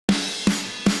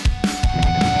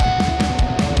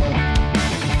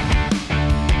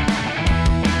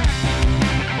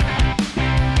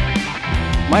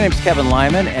My name is Kevin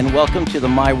Lyman, and welcome to the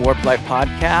My Warped Life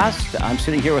podcast. I'm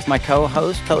sitting here with my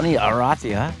co-host, Tony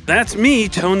Aratia. That's me,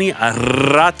 Tony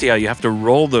Aratia. You have to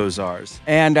roll those R's.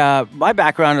 And my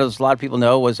background, as a lot of people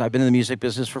know, was I've been in the music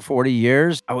business for 40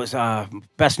 years. I was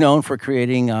best known for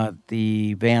creating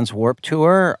the Vans Warped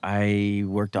Tour. I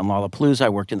worked on Lollapalooza. I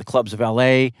worked in the clubs of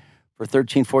L.A. for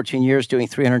 13, 14 years, doing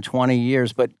 320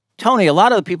 years. But, Tony, a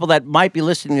lot of the people that might be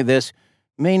listening to this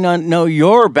may not know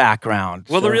your background.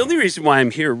 Well, the only reason why I'm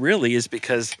here really is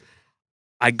because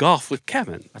I golf with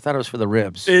Kevin. I thought it was for the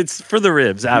ribs. It's for the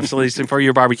ribs, absolutely. It's for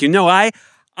your barbecue. No,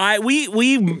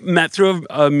 we met through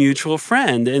a mutual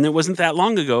friend, and it wasn't that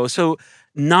long ago. So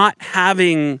not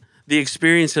having the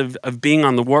experience of being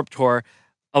on the Warped Tour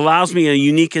allows me a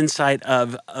unique insight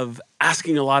of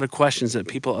asking a lot of questions that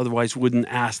people otherwise wouldn't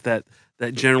ask that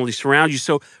generally surround you.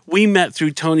 So we met through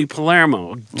Tony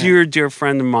Palermo, a dear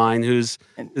friend of mine who's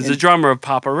the drummer of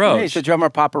Papa Roach. Yeah, he's the drummer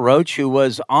of Papa Roach, who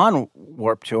was on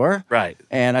Warped Tour. Right.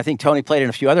 And I think Tony played in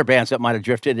a few other bands that might have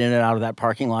drifted in and out of that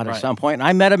parking lot at some point. And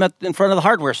I met him in front of the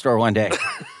hardware store one day.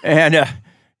 And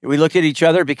we looked at each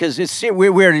other because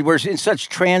we're in such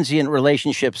transient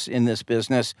relationships in this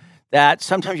business that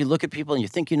sometimes you look at people and you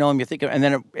think you know them, and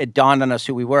then it dawned on us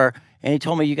who we were. And he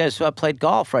told me you guys played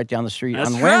golf right down the street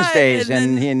on Wednesdays,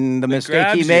 and the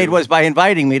mistake he made was by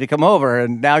inviting me to come over,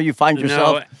 and now you find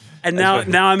yourself.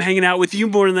 Now I'm hanging out with you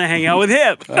more than I hang out with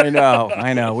him.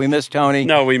 I know. We miss Tony.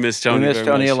 No, we miss Tony. We miss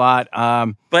Tony a lot.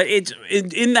 But it's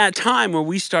in that time where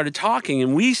we started talking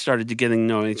and we started to getting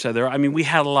to know each other. I mean, we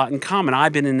had a lot in common.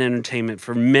 I've been in entertainment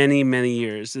for many, many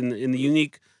years, and in the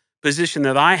unique position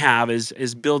that I have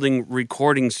is building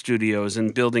recording studios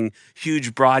and building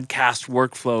huge broadcast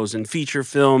workflows and feature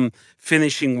film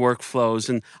finishing workflows.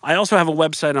 And I also have a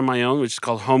website on my own, which is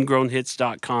called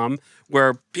homegrownhits.com,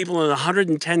 where people in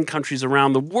 110 countries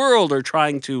around the world are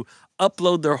trying to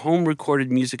upload their home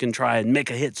recorded music and try and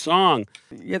make a hit song.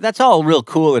 Yeah, that's all real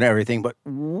cool and everything, but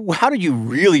how did you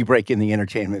really break in the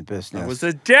entertainment business? I was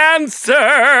a dancer.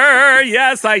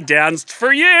 Yes, I danced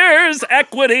for years.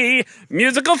 Equity,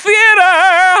 musical theater.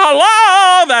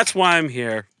 Hello. That's why I'm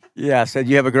here. Yes, and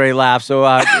you have a great laugh, so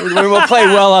we'll play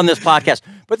well on this podcast.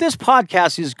 But this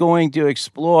podcast is going to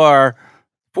explore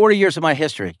 40 years of my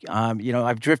history.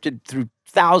 I've drifted through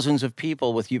thousands of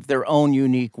people with their own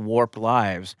unique warped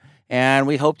lives. And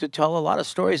we hope to tell a lot of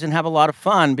stories and have a lot of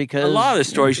fun because... A lot of the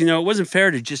stories, it wasn't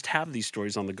fair to just have these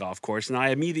stories on the golf course. And I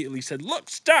immediately said, look,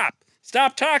 stop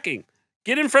talking.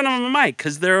 Get in front of a mic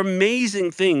because there are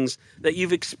amazing things that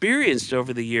you've experienced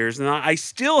over the years. And I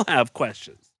still have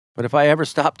questions. But if I ever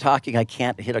stop talking, I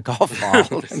can't hit a golf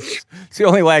ball. It's the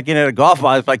only way I can hit a golf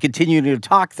ball is if I continue to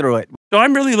talk through it. So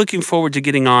I'm really looking forward to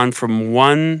getting on from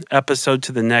one episode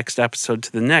to the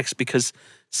next because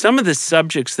some of the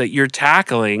subjects that you're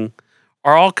tackling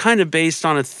are all kind of based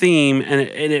on a theme, and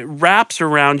it wraps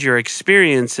around your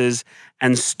experiences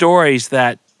and stories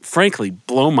that, frankly,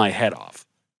 blow my head off.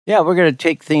 Yeah, we're going to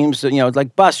take themes,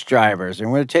 like bus drivers, and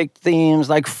we're going to take themes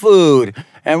like food,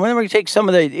 and we're going to take some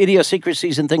of the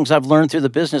idiosyncrasies and things I've learned through the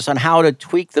business on how to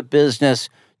tweak the business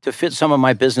to fit some of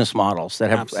my business models that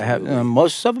have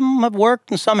most of them have worked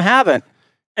and some haven't.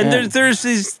 And there's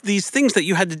these things that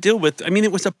you had to deal with. I mean,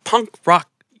 it was a punk rock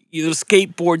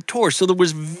skateboard tour. So there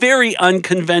was very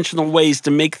unconventional ways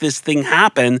to make this thing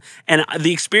happen. And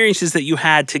the experiences that you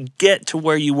had to get to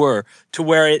where you were, to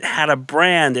where it had a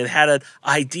brand, it had an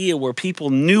idea where people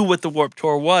knew what the Warped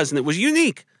Tour was, and it was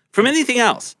unique from anything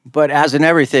else. But as in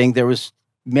everything, there was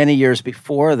many years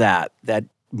before that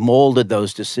molded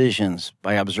those decisions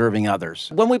by observing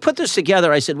others. When we put this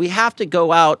together, I said, we have to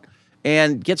go out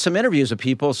and get some interviews of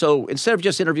people. So instead of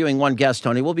just interviewing one guest,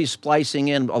 Tony, we'll be splicing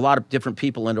in a lot of different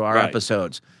people into our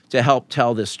episodes to help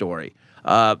tell this story.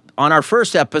 On our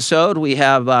first episode, we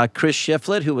have Chris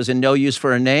Shiflett, who was in No Use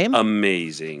for a Name.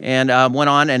 Amazing. And went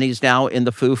on, and he's now in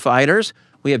the Foo Fighters.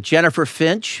 We have Jennifer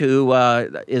Finch, who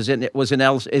is in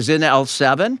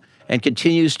L7 and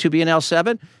continues to be in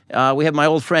L7. We have my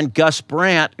old friend Gus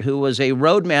Brandt, who was a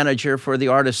road manager for the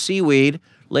artist Seaweed.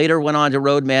 Later went on to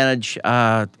road manage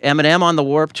Eminem on the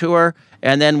Warped Tour,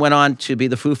 and then went on to be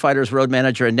the Foo Fighters road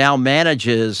manager and now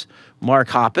manages Mark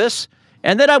Hoppus.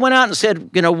 And then I went out and said,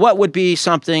 what would be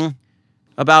something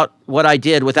about what I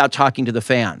did without talking to the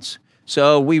fans?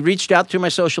 So we reached out through my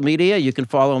social media. You can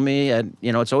follow me at,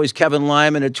 it's always Kevin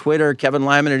Lyman at Twitter, Kevin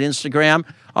Lyman at Instagram.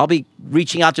 I'll be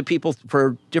reaching out to people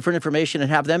for different information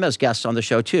and have them as guests on the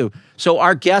show too. So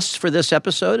our guest for this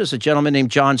episode is a gentleman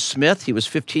named John Smith. He was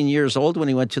 15 years old when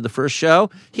he went to the first show.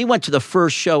 He went to the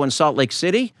first show in Salt Lake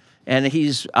City, and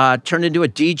he's turned into a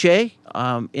DJ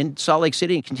in Salt Lake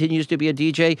City and continues to be a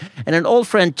DJ. And an old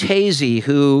friend, Tazy,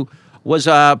 who was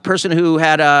a person who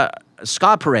had a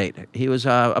ska parade. He was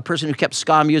a person who kept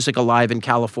ska music alive in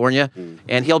California,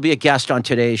 and he'll be a guest on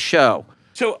today's show.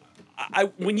 So,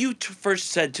 when you first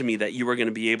said to me that you were going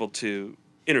to be able to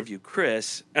interview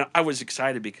Chris, and I was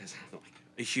excited because I'm like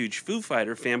a huge Foo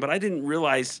Fighter fan, but I didn't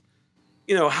realize,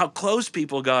 how close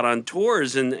people got on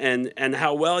tours and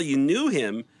how well you knew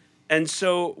him. And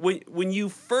so when you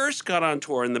first got on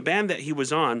tour and the band that he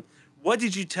was on, what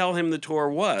did you tell him the tour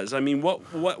was? I mean, what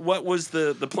was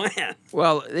the plan?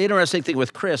 Well, the interesting thing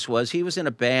with Chris was he was in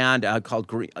a band called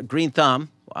Green Thumb.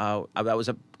 That was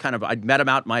I'd met him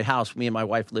out in my house. Me and my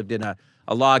wife lived in a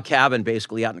log cabin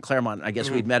basically out in Claremont. I guess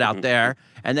we'd met out there.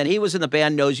 And then he was in the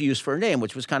band No Use for a Name,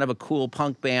 which was kind of a cool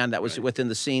punk band that was within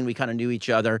the scene. We kind of knew each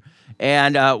other.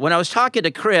 And when I was talking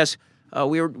to Chris,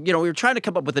 we were trying to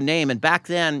come up with a name. And back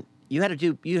then, you had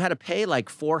to pay like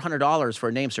 $400 for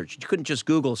a name search. You couldn't just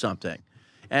Google something.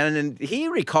 And then he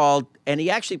recalled, and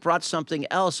he actually brought something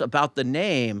else about the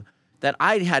name that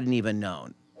I hadn't even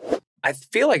known. I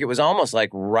feel like it was almost like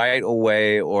right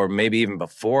away, or maybe even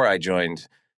before I joined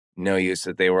No Use,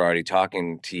 that they were already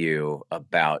talking to you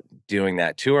about doing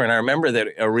that tour. And I remember that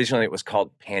originally it was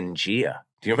called Pangea.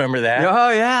 Do you remember that? Oh,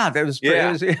 yeah. It was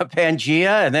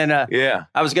Pangea. And then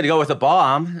I was going to go with a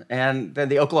bomb. And then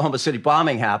the Oklahoma City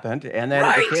bombing happened. And then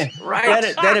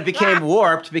it became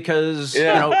Warped because,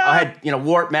 I had,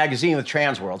 Warped magazine with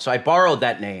Transworld. So I borrowed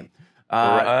that name.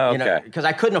 Because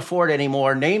I couldn't afford any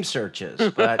more name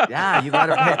searches. But yeah, you got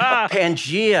to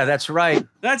Pangea. That's right.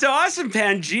 That's awesome,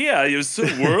 Pangea. It was so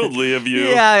worldly of you.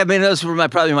 Yeah, I mean, those were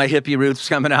probably my hippie roots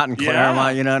coming out in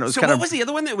Claremont. And it was so what was the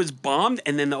other one that was bombed,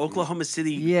 and then the Oklahoma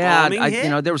City bombing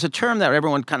hit? There was a term that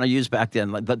everyone kind of used back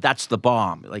then. Like, that's the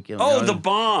bomb. Like, the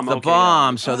bomb. The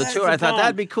bomb. So the tour, I thought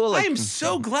that'd be cool. I am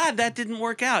so glad that didn't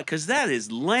work out because that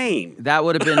is lame. That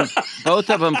would have been both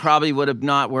of them. Probably would have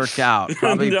not worked out.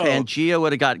 Probably Pangea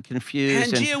would have got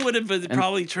confused. Pangea would have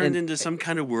probably turned into some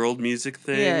kind of world music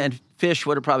thing. Yeah, and Fish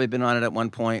would have probably been on it at one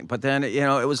point. But then,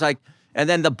 it was like, and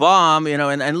then the bomb,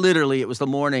 and literally it was the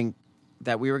morning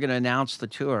that we were going to announce the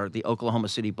tour, the Oklahoma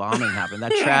City bombing happened,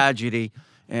 that tragedy.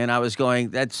 And I was going,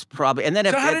 that's probably, and then.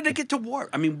 So how did it get to Warp?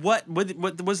 I mean, what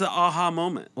was the aha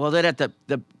moment? Well, then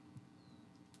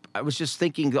I was just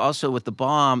thinking also with the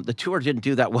bomb, the tour didn't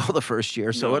do that well the first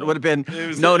year. So it would have been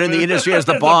known in the industry as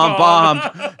the bomb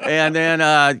bombed. And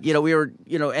then, we were,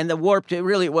 and the Warped, it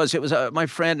was my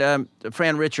friend,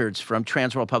 Fran Richards from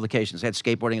Transworld Publications, had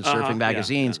skateboarding and surfing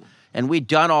magazines. Yeah. And we'd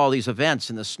done all these events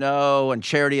in the snow and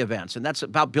charity events. And that's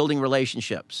about building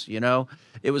relationships,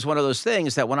 It was one of those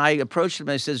things that when I approached him,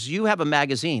 I says, you have a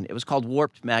magazine. It was called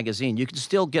Warped Magazine. You can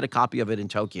still get a copy of it in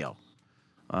Tokyo.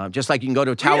 Just like you can go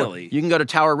to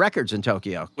Tower Records in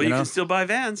Tokyo. Well, you can still buy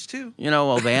Vans too.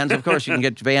 Vans, of course, you can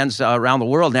get Vans around the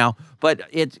world now. But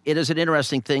it is an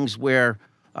interesting thing where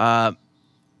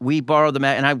we borrowed the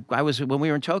and I was when we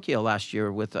were in Tokyo last year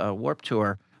with Warped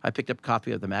Tour. I picked up a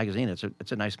copy of the magazine.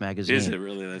 It's a nice magazine. Is it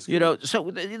really? That's good.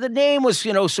 So the name was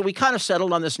so we kind of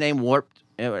settled on this name Warped.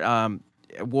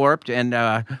 Warped, and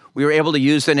we were able to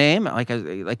use the name,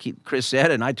 Chris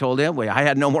said, and I told him I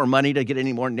had no more money to get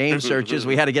any more name searches.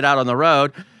 We had to get out on the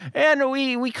road, and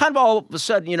we kind of all of a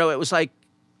sudden, it was like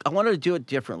I wanted to do it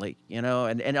differently,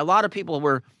 and a lot of people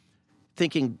were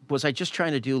thinking, was I just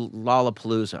trying to do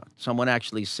Lollapalooza? Someone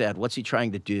actually said, what's he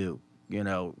trying to do?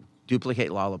 Duplicate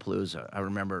Lollapalooza. I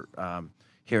remember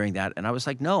hearing that, and I was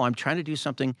like, no, I'm trying to do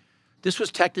something. This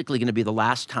was technically going to be the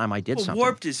last time I did something.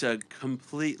 Warped is a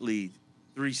completely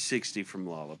 360 from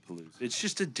Lollapalooza. It's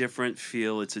just a different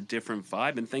feel. It's a different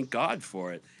vibe, and thank God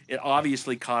for it. It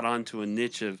obviously caught on to a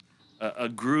niche of a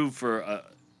groove for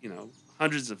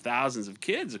hundreds of thousands of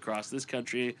kids across this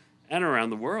country and around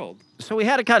the world. So we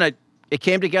had to it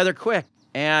came together quick,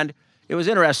 and it was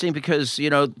interesting because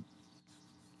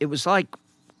it was like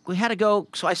we had to go.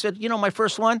 So I said, my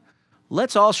first one,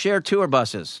 let's all share tour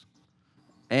buses.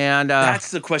 And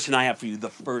that's the question I have for you. The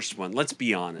first one. Let's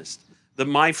be honest.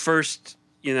 My first,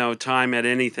 time at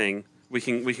anything. We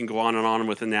can go on and on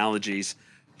with analogies.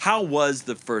 How was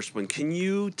the first one? Can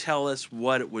you tell us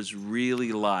what it was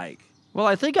really like? Well,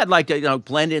 I think I'd like to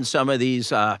blend in some of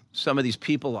these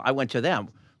people. I went to them.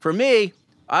 For me,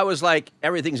 I was like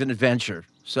everything's an adventure.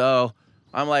 So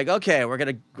I'm like, okay,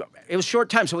 it was short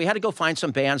time, so we had to go find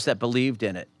some bands that believed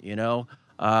in it,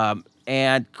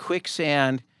 and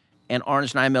Quicksand and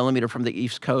Orange 9mm from the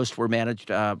East Coast were managed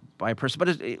by a person.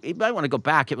 But you might want to go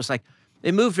back. It was like,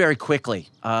 it moved very quickly.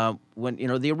 When,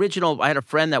 the original, I had a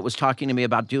friend that was talking to me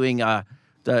about doing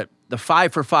the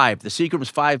 5 for 5. The secret was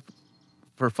 5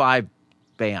 for 5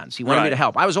 bands. He wanted me Right. to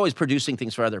help. I was always producing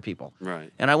things for other people.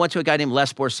 Right. And I went to a guy named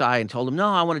Les Borsai and told him, no,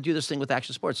 I want to do this thing with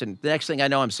Action Sports. And the next thing I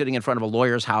know, I'm sitting in front of a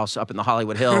lawyer's house up in the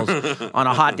Hollywood Hills on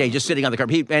a hot day, just sitting on the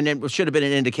curb. And it should have been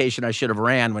an indication I should have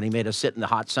ran when he made us sit in the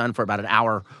hot sun for about an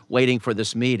hour waiting for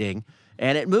this meeting.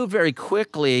 And it moved very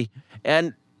quickly.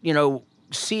 And, you know,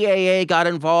 CAA got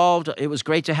involved. It was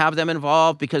great to have them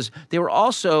involved because they were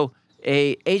also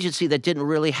a agency that didn't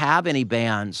really have any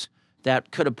bands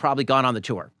that could have probably gone on the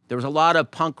tour. There was a lot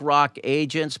of punk rock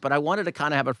agents, but I wanted to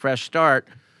kind of have a fresh start.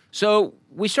 So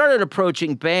we started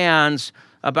approaching bands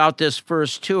about this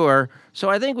first tour. So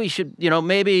I think we should, you know,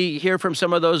 maybe hear from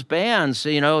some of those bands,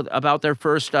 you know, about their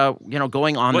first, you know,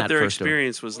 going on What that their first tour.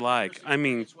 experience was like. I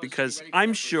mean, because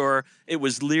I'm sure it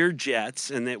was Lear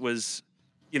jets and it was,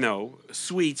 you know,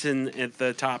 suites at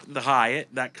the top, the Hyatt,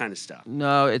 that kind of stuff.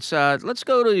 No, it's let's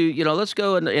go to, you know, let's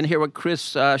go and hear what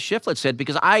Chris Shiflett said,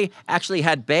 because I actually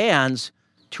had bands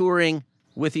touring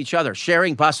with each other,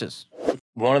 sharing buses.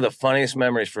 One of the funniest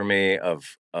memories for me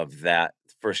of that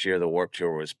first year of the Warped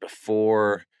Tour was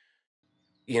before,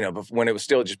 you know, when it was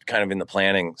still just kind of in the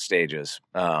planning stages.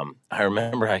 I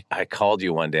remember I called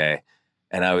you one day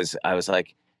and I was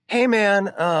like, hey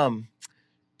man,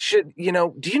 do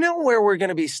you know where we're going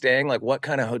to be staying? Like what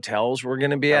kind of hotels we're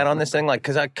going to be at on this thing? Like,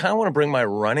 cause I kind of want to bring my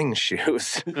running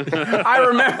shoes. I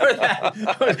remember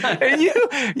that. And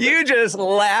you just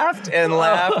laughed and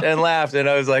laughed and laughed. And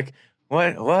I was like,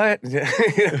 what?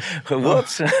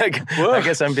 Whoops. I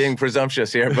guess I'm being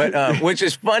presumptuous here, but which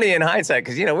is funny in hindsight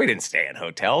because, you know, we didn't stay in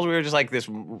hotels. We were just like this,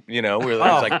 you know, we were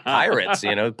like pirates,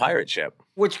 you know, pirate ship.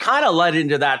 Which kind of led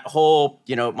into that whole,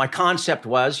 you know, my concept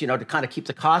was, you know, to kind of keep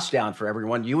the cost down for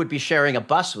everyone, you would be sharing a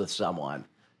bus with someone.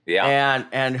 Yeah.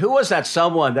 And who was that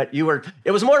someone that you were,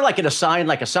 it was more like an assigned,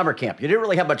 like a summer camp. You didn't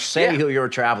really have much say who you were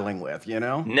traveling with, you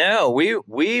know? No,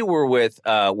 we were with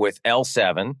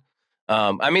L7.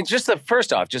 I mean,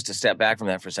 first off, just to step back from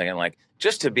that for a second, like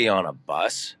just to be on a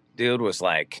bus, dude, was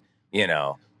like, you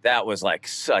know, that was like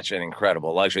such an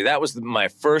incredible luxury. That was my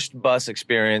first bus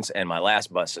experience and my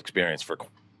last bus experience for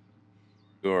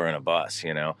tour in a bus,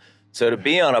 you know? So to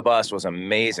be on a bus was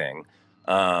amazing,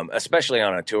 especially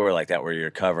on a tour like that where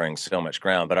you're covering so much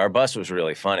ground. But our bus was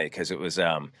really funny because it was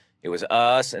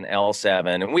us and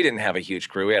L7, and we didn't have a huge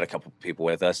crew. We had a couple people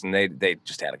with us, and they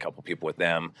just had a couple people with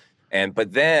them.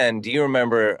 But then, do you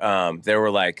remember there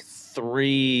were like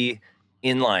 3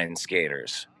 inline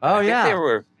skaters? Oh, I think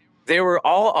yeah. they were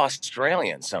all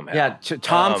Australian somehow. Yeah,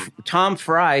 Tom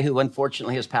Fry, who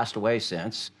unfortunately has passed away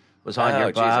since, was on your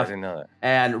geez, bus. I didn't know that.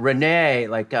 And Renee,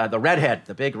 like the redhead,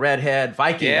 the big redhead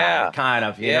Viking guy, kind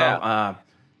of, you know.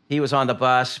 He was on the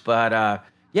bus, but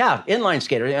yeah, inline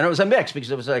skater. And it was a mix because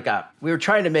it was like we were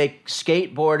trying to make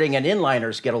skateboarding and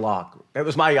inliners get along. It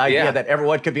was my idea that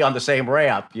everyone could be on the same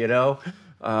ramp, you know.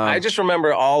 I just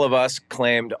remember all of us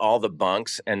claimed all the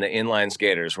bunks, and the inline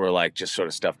skaters were like just sort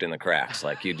of stuffed in the cracks.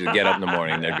 Like you'd get up in the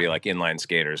morning, there'd be like inline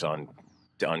skaters on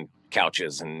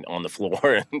couches and on the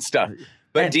floor and stuff.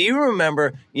 But do you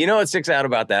remember? You know what sticks out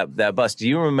about that bus? Do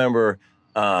you remember?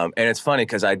 And it's funny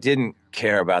because I didn't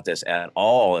care about this at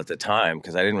all at the time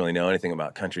because I didn't really know anything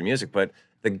about country music. But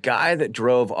the guy that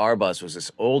drove our bus was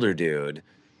this older dude,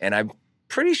 and I'm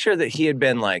pretty sure that he had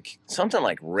been like something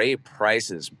like Ray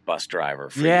Price's bus driver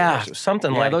for years, or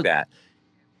something like that.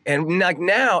 And like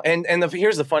now,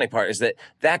 here's the funny part is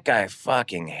that guy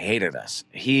fucking hated us.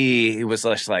 He was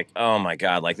just like, oh my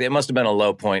God, like it must have been a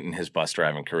low point in his bus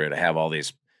driving career to have all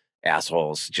these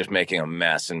assholes just making a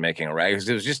mess and making a rag.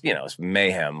 It was just, you know, it's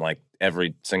mayhem like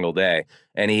every single day.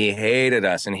 And he hated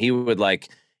us. And he would like,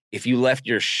 if you left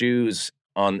your shoes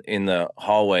in the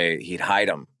hallway, he'd hide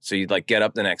them. So you'd like get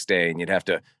up the next day and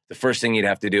the first thing you'd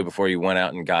have to do before you went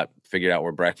out and figured out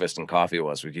where breakfast and coffee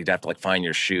was you'd have to like find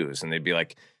your shoes, and they'd be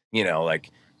like, you know, like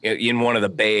in one of the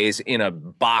bays in a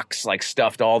box, like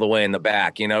stuffed all the way in the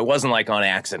back. You know, it wasn't like on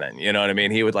accident. You know what I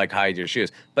mean? He would like hide your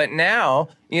shoes. But now,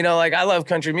 you know, like I love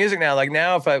country music now. Like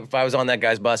now, if I was on that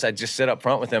guy's bus, I'd just sit up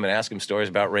front with him and ask him stories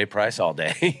about Ray Price all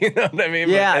day. You know what I mean?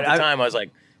 Yeah. But at the time, I was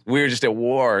like, we were just at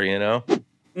war, you know?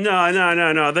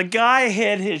 No. The guy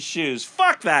hid his shoes.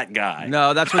 Fuck that guy.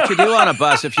 No, that's what you do on a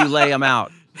bus if you lay them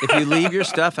out. If you leave your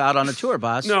stuff out on a tour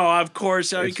bus. No, of course.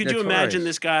 Could you notorious. imagine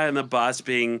this guy on the bus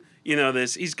being, you know,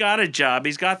 he's got a job,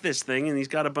 he's got this thing, and he's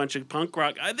got a bunch of punk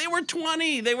rock. They were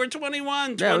 20, they were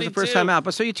 21, 22. Yeah, it was the first time out.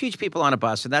 But so you teach people on a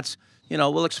bus, and that's, you know,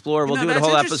 we'll explore. We'll do a that's whole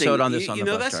interesting. episode on this on you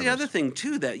the know, bus that's the drivers. other thing,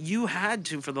 too, that you had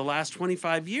to for the last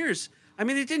 25 years. I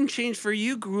mean, it didn't change for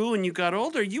you, grew, and you got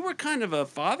older. You were kind of a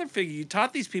father figure. You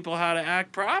taught these people how to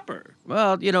act proper.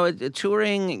 Well, you know,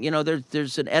 touring, you know,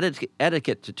 there's an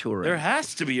etiquette to touring. There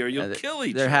has to be, or you'll kill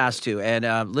each other. There has to.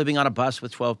 And living on a bus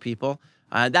with 12 people,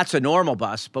 That's a normal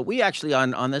bus, but we actually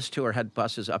on this tour had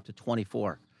buses up to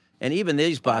 24. And even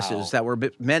these buses that were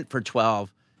meant for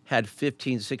 12 had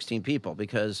 15, 16 people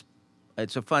because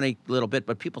it's a funny little bit,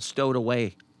 but people stowed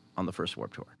away on the first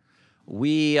Warped Tour.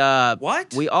 We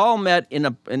What? We all met in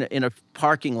a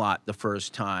parking lot the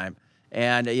first time.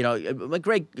 And,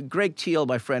 Greg Teal,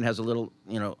 my friend, has a little,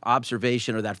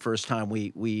 observation of that first time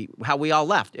how we all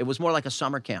left. It was more like a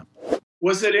summer camp.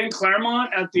 Was it in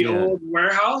Claremont at the old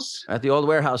warehouse? At the old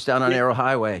warehouse down on Arrow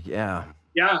Highway, yeah.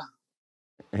 Yeah.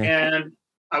 And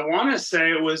I want to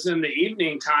say it was in the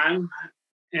evening time.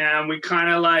 And we kind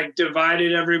of like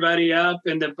divided everybody up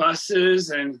into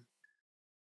buses. And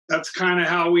that's kind of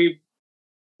how we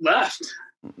left.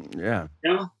 Yeah.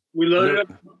 We loaded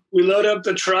up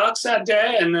the trucks that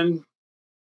day and then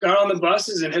got on the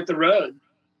buses and hit the road.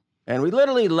 And we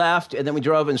literally left, and then we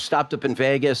drove and stopped up in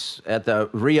Vegas at the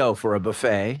Rio for a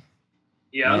buffet.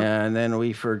 Yeah. And then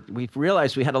we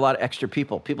realized we had a lot of extra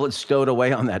people. People had stowed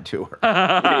away on that tour.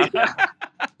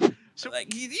 So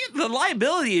the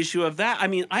liability issue of that, I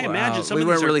mean, I imagine some we of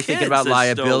weren't these are really kids thinking about that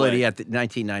stow liability away. at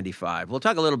 1995. We'll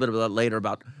talk a little bit about later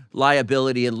about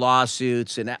liability and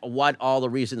lawsuits and what all the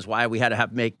reasons why we had to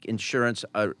make insurance.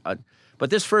 But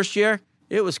this first year,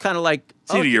 it was kind of like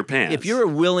Seat of your pants. If you were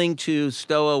willing to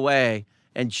stow away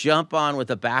and jump on with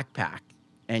a backpack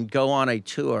and go on a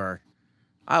tour,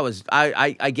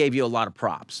 I gave you a lot of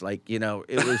props. Like it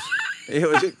was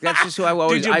that's just who I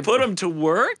always. Did you put them to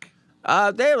work?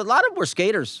 A lot of them were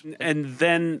skaters. And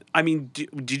then, I mean,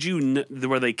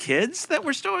 were they kids that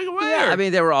were stowing away? Yeah, or? I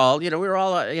mean, they were all, we were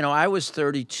all, I was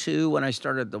 32 when I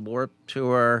started the Warped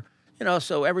Tour,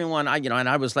 so everyone, and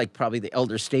I was like probably the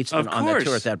elder statesman on that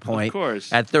tour at that point. Of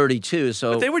course. At 32,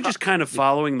 so. But they were just kind of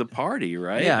following the party,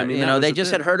 right? Yeah, I mean, they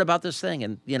just had heard about this thing,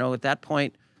 and, at that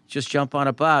point, just jump on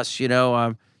a bus, it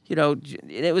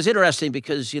was interesting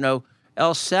because,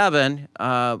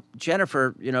 L7,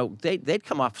 Jennifer, they'd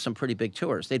come off some pretty big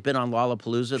tours. They'd been on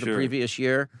Lollapalooza the previous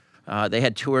year. They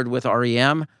had toured with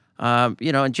REM,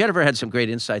 and Jennifer had some great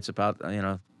insights about,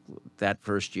 that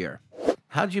first year.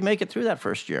 How did you make it through that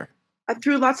first year? I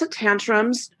threw lots of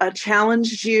tantrums,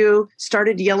 challenged you,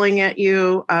 started yelling at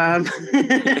you.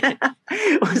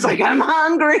 It was like, I'm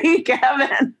hungry,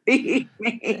 Kevin, feed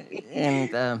me.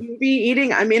 And be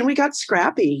eating. I mean, we got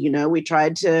scrappy, we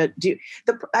tried to do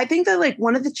I think that like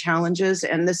one of the challenges,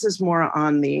 and this is more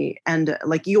on the end,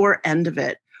 like your end of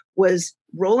it, was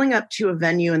rolling up to a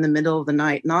venue in the middle of the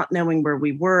night, not knowing where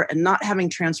we were and not having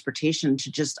transportation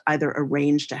to just either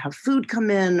arrange to have food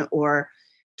come in or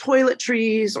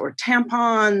toiletries or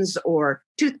tampons or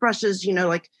toothbrushes,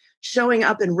 like showing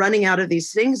up and running out of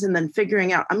these things and then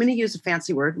figuring out, I'm going to use a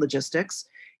fancy word, logistics.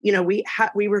 We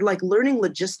were like learning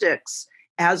logistics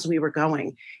as we were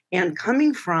going and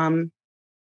coming from,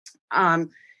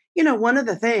 one of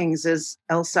the things is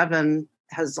L7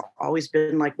 has always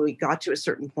been like, we got to a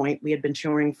certain point. We had been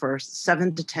touring for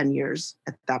 7 to 10 years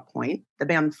at that point. The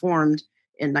band formed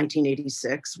in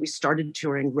 1986. We started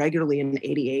touring regularly in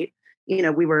 88.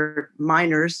 We were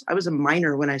minors. I was a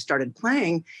minor when I started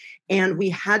playing, and we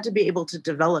had to be able to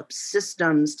develop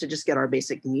systems to just get our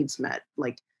basic needs met,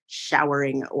 like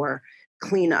showering or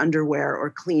clean underwear or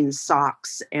clean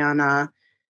socks. And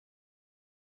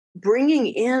bringing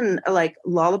in like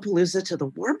Lollapalooza to the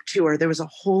Warped Tour, there was a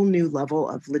whole new level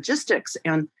of logistics.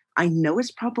 And I know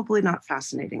it's probably not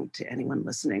fascinating to anyone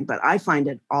listening, but I find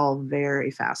it all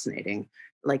very fascinating,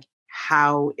 like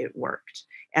how it worked.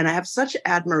 And I have such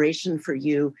admiration for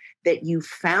you that you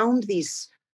found these,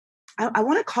 I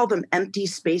want to call them empty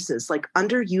spaces, like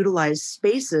underutilized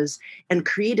spaces, and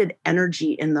created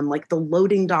energy in them, like the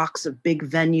loading docks of big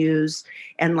venues.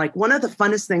 And like one of the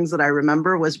funnest things that I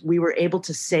remember was we were able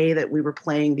to say that we were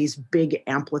playing these big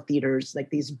amphitheaters, like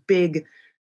these big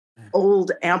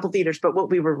old amphitheaters, but what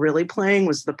we were really playing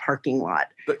was the parking lot.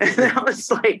 And that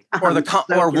was like one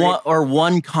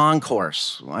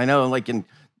concourse. I know, like in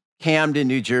Camden,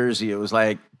 New Jersey, it was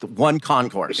like the one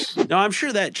concourse. No, I'm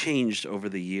sure that changed over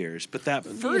the years, but that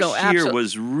first year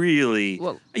was really,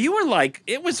 you were like,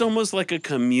 it was almost like a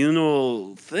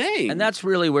communal thing. And that's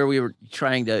really where we were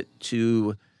trying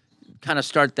to kind of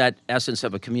start that essence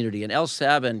of a community. And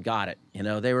L7 got it.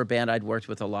 They were a band I'd worked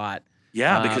with a lot.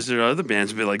 Yeah, because there are other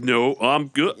bands who be like, no, I'm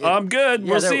good. I'm good.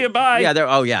 We'll see you. Bye.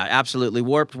 Yeah, absolutely.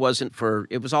 Warped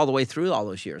it was all the way through all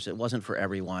those years. It wasn't for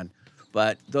everyone.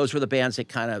 But those were the bands that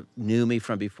kind of knew me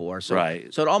from before. So,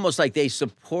 right. So it almost like they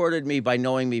supported me by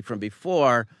knowing me from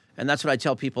before. And that's what I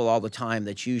tell people all the time,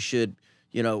 that you should,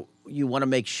 you want to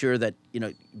make sure that,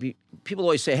 people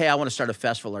always say, hey, I want to start a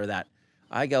festival or that.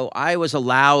 I go, I was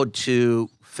allowed to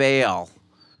fail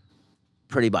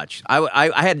pretty much.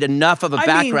 I had enough of a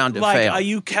background to fail.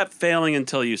 You kept failing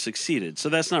until you succeeded, so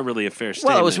that's not really a fair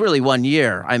statement. Well, it was really 1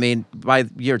 year. I mean, by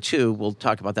year 2, we'll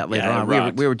talk about that later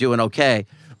on. We were doing okay,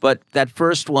 but that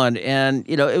first one, and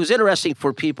it was interesting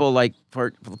for people like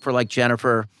for like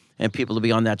Jennifer and people to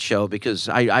be on that show, because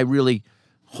I really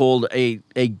hold a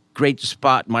great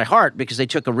spot in my heart because they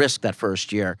took a risk that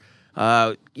first year.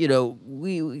 I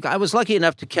was lucky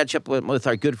enough to catch up with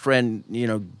our good friend,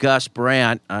 Gus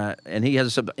Brandt, and he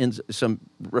has some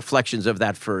reflections of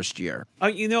that first year.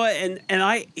 Didn't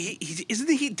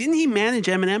he manage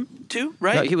Eminem too?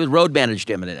 Right? No, he was road managed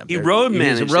Eminem. He road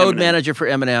managed. He was a road Eminem. manager for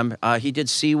Eminem. He did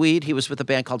Seaweed. He was with a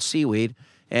band called Seaweed,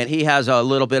 and he has a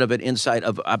little bit of an insight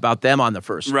about them on the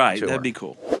first tour. That'd be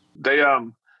cool.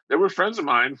 They were friends of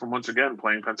mine from, once again,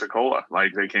 playing Pensacola.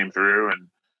 Like, they came through and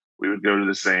we would go to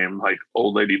the same like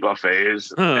old lady buffets.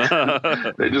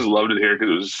 They just loved it here because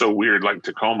it was so weird, like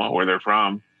Tacoma, where they're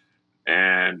from.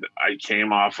 And I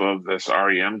came off of this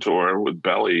REM tour with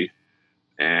Belly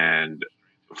and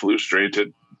flew straight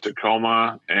to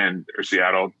Tacoma or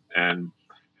Seattle and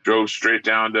drove straight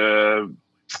down to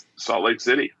Salt Lake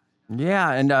City.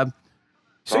 Yeah, and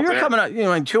so you're coming out,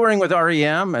 and touring with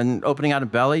REM and opening out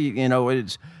of Belly.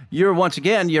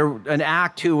 You're an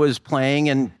act who was playing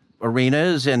in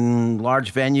arenas and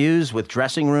large venues with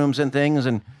dressing rooms and things.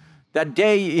 And that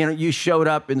day, you showed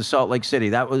up in Salt Lake City.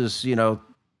 That was,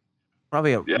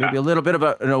 probably maybe a little bit of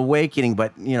an awakening.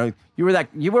 But you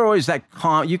were always that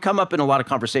calm. You come up in a lot of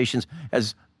conversations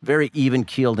as very even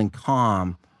keeled and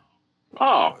calm.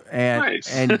 Oh, and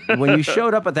nice. And when you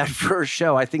showed up at that first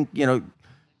show, I think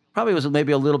probably was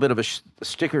maybe a little bit of a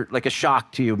sticker, like a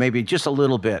shock to you, maybe just a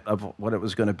little bit of what it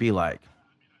was going to be like.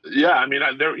 Yeah, I mean,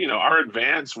 our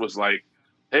advance was like,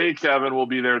 "Hey, Kevin, we'll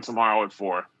be there tomorrow at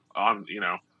 4 on,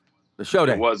 the show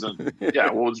day." It wasn't. Yeah,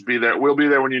 we'll just be there. We'll be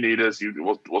there when you need us.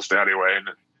 We'll stay out of your way. And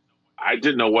I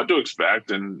didn't know what to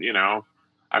expect, and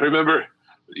I remember,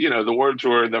 the Warped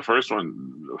Tour, the first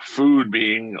one, food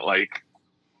being like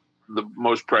the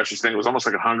most precious thing. It was almost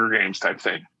like a Hunger Games type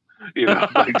thing,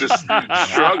 like just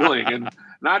struggling and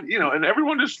not, and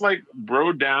everyone just like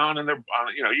broed down, and they're,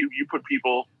 you put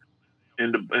people.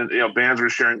 And bands were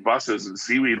sharing buses, and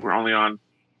Seaweed were only on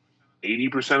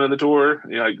 80% of the tour,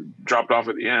 like dropped off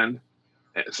at the end.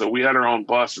 And so we had our own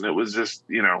bus, and it was just,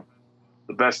 the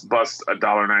best bus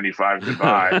 $1.95 could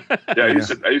buy. I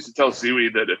used to tell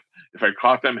Seaweed that if I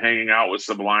caught them hanging out with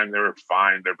Sublime, they were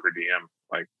fine. They're per diem.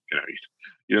 Like,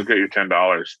 you don't get your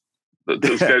 $10.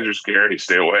 Those guys are scary.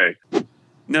 Stay away.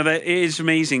 No, that is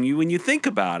amazing. When you think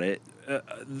about it,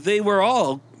 they were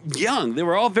all young. They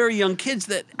were all very young kids.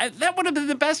 That would have been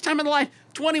the best time of their life.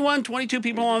 21, 22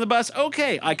 people on the bus.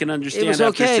 Okay, I can understand. It was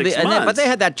after okay, 6 months. but they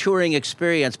had that touring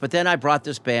experience. But then I brought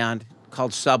this band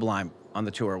called Sublime on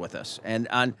the tour with us. And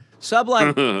on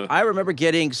Sublime, I remember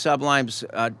getting Sublime's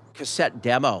cassette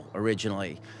demo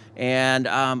originally. And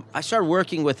I started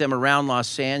working with them around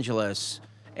Los Angeles,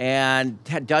 and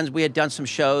we had done some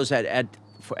shows at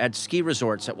ski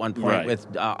resorts at one point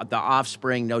with the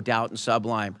Offspring, No Doubt, and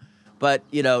Sublime. But,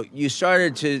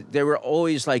 they were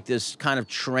always like this kind of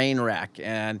train wreck.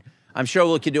 And I'm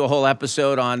sure we could do a whole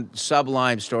episode on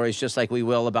Sublime stories, just like we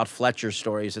will about Fletcher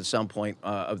stories at some point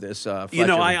of this.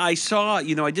 Fletcher. I saw,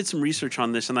 I did some research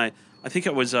on this, and I think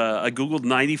it was, I Googled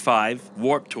 95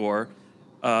 Warped Tour,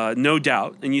 No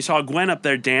Doubt. And you saw Gwen up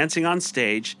there dancing on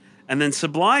stage. And then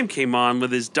Sublime came on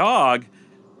with his dog,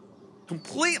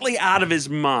 completely out of his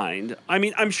mind. I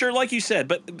mean, I'm sure, like you said,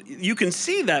 but you can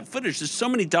see that footage. There's so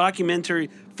many documentary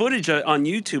footage on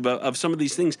YouTube of some of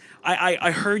these things.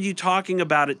 I heard you talking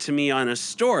about it to me on a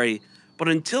story, but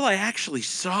until I actually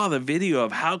saw the video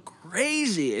of how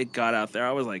crazy it got out there,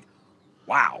 I was like,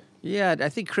 wow. Yeah, I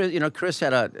think Chris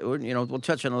had we'll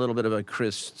touch on a little bit of a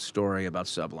Chris story about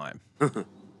Sublime.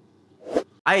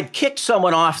 I had kicked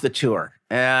someone off the tour,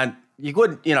 and you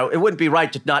wouldn't, it wouldn't be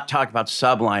right to not talk about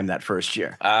Sublime that first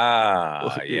year.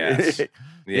 Ah, yes.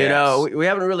 We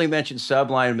haven't really mentioned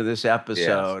Sublime in this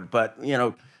episode, but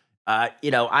I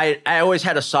always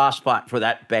had a soft spot for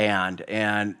that band,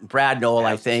 and Brad Noel,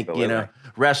 I think,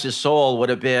 rest his soul, would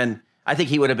have been. I think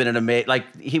he would have been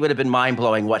he would have been mind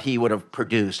blowing what he would have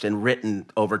produced and written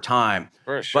over time.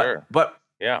 For sure. But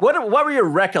yeah, what were your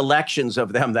recollections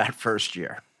of them that first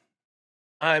year?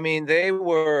 I mean, they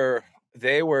were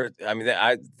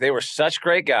such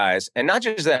great guys, and not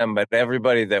just them, but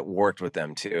everybody that worked with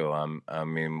them too. I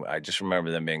mean, I just remember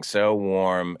them being so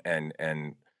warm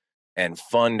and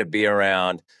fun to be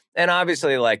around. And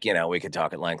obviously, we could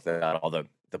talk at length about all the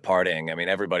partying. I mean,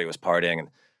 everybody was partying, and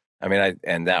I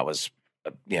mean, that was,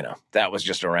 that was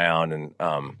just around,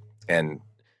 and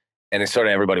and it's sort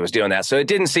of everybody was doing that. So it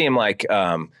didn't seem like,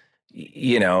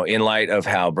 you know, in light of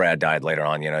how Brad died later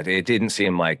on, you know, it didn't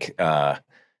seem like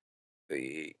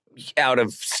out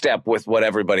of step with what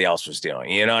everybody else was doing.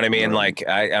 You know what I mean? Like,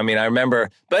 I mean, I remember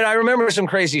some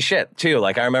crazy shit too.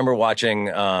 Like I remember watching,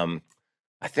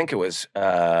 I think it was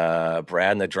Brad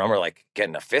and the drummer like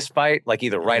getting a fist fight, like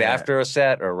either right after a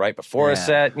set or right before a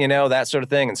set, you know, that sort of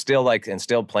thing, and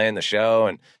still playing the show.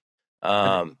 And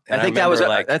I think that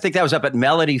was up at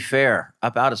Melody Fair,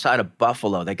 up outside of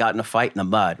Buffalo. They got in a fight in the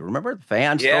mud. Remember the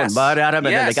fans throwing mud at them,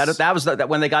 and then they got it. That was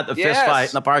when they got the fist fight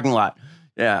in the parking lot.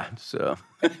 Yeah. So,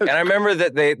 and I remember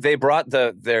that they brought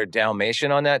their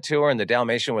Dalmatian on that tour, and the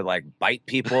Dalmatian would like bite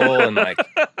people and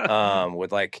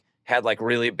like had like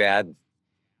really bad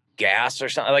gas or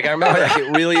something. Like I remember like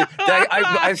it really.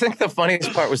 I think the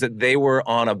funniest part was that they were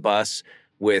on a bus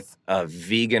with a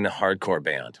vegan hardcore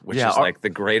band, which is like the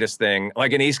greatest thing,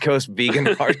 like an East Coast vegan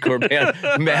hardcore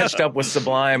band matched up with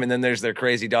Sublime, and then there's their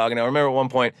Crazy Dog. And I remember at one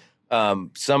point,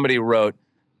 somebody wrote,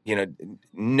 you know,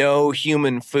 no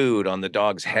human food on the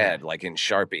dog's head, like in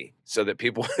Sharpie, so that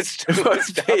people would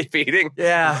stop feeding.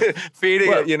 Yeah.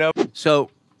 Feeding it, you know.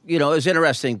 So, you know, it was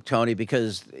interesting, Tony,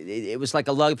 because it was like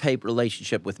a love-hate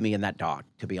relationship with me and that dog,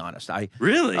 to be honest.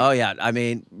 Really? Oh yeah. I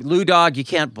mean, Lou Dog, you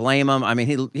can't blame him. I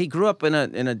mean, he grew up in a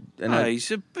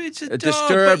it's a dog,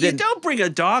 disturbed. But you don't bring a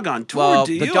dog on tour, well,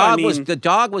 do you? The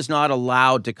dog was not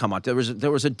allowed to come on. There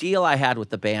was a deal I had with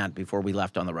the band before we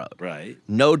left on the road. Right.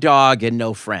 No dog and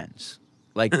no friends.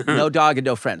 Like no dog and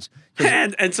no friends.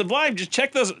 And Sublime, just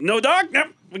check those. No dog? Nope.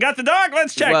 We got the dog.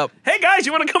 Let's check. Well, hey guys,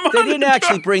 you want to come on? They didn't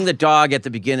actually bring the dog at the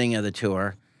beginning of the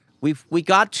tour. We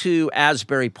got to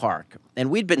Asbury Park, and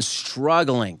we'd been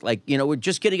struggling. Like, you know, we're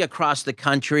just getting across the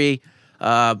country.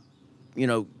 You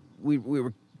know, we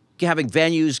were having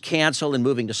venues canceled and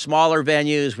moving to smaller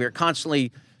venues. We were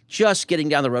constantly just getting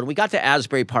down the road. We got to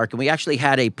Asbury Park, and we actually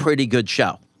had a pretty good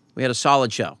show. We had a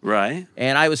solid show. Right.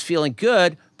 And I was feeling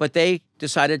good, but they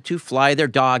decided to fly their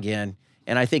dog in,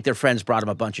 and I think their friends brought them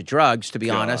a bunch of drugs, to be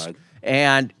honest.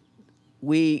 And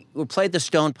we played the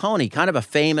Stone Pony, kind of a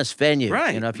famous venue.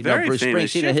 Right. You know, if you Very know Bruce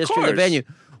famous. Springsteen, Yeah, the of history of the course. venue.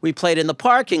 We played in the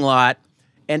parking lot,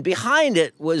 and behind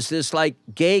it was this like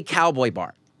gay cowboy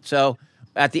bar. So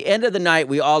at the end of the night,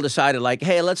 we all decided like,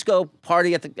 hey, let's go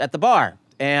party at the bar.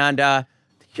 And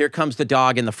here comes the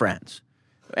dog and the friends.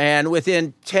 And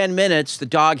within 10 minutes, the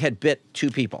dog had bit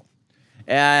 2 people.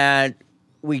 And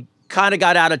we kind of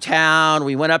got out of town.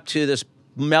 We went up to this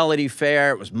Melody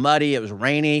Fair. It was muddy. It was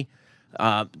rainy.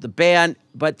 The band,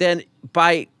 but then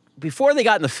before they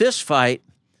got in the fist fight.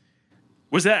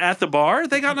 Was that at the bar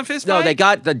they got in a fist fight? No, they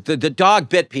got the dog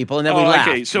bit people, and then we left.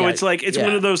 Okay, so it's like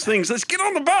one of those things. Let's get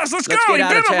on the bus. Let's go. Get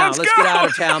out of town. Let's Let's go. get out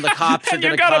of town. The cops are And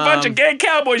going you to come. got a bunch of gay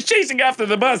cowboys chasing after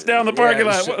the bus down the parking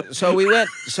lot. So we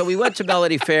went to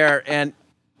Melody Fair, and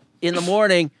in the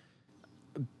morning,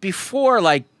 before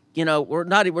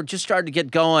we're just starting to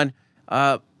get going.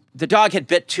 The dog had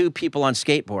bit 2 people on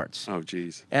skateboards. Oh,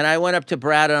 geez. And I went up to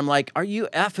Brad, and I'm like, are you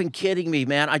effing kidding me,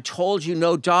 man? I told you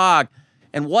no dog.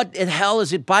 And what in hell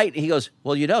is it bite? And he goes,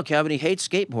 well, you know, Kevin, he hates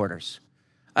skateboarders.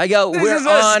 I go, we're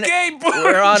on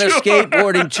a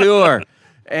skateboarding tour.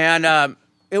 And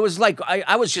it was like,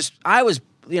 I was,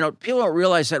 you know, people don't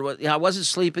realize that I wasn't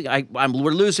sleeping.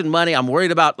 We're losing money. I'm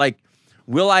worried about, like,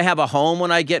 will I have a home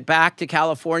when I get back to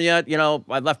California? You know,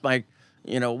 I left my,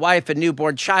 you know, wife and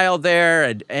newborn child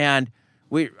there, and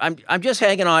I'm just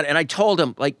hanging on. And I told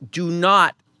him, like, do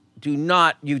not,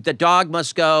 the dog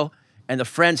must go, and the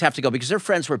friends have to go, because their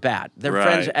friends were bad. Their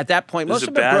friends at that point, most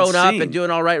of them had grown up and doing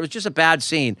all right. It was just a bad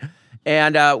scene.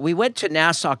 And we went to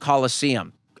Nassau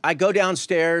Coliseum. I go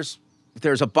downstairs.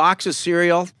 There's a box of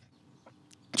cereal,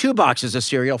 2 boxes of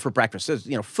cereal for breakfast. There's,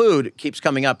 you know, food keeps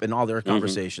coming up in all their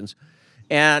conversations.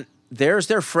 And there's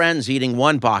their friends eating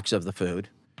 1 box of the food,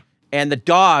 and the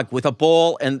dog with a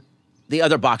bowl and the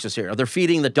other box of cereal. They're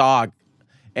feeding the dog.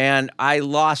 And I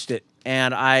lost it.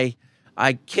 And I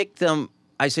kicked them.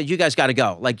 I said, you guys got to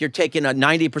go. Like, you're taking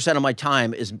 90% of my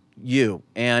time is you,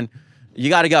 and you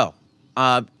got to go.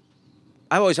 I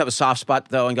always have a soft spot,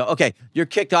 though, and go, okay, you're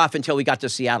kicked off until we got to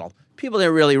Seattle. People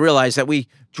didn't really realize that we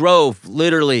drove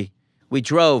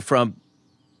from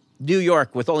New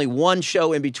York with only 1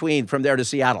 show in between from there to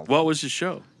Seattle. What was the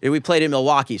show? We played in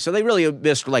Milwaukee, so they really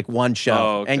missed like 1 show.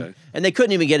 Oh, okay. And they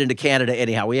couldn't even get into Canada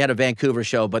anyhow. We had a Vancouver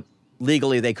show, but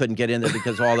legally they couldn't get in there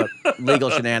because of all the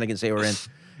legal shenanigans they were in.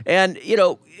 And, you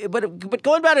know, but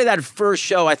going back to that first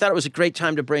show, I thought it was a great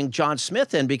time to bring John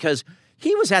Smith in, because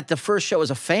he was at the first show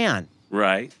as a fan.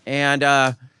 Right. And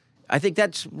I think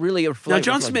that's really a... Now,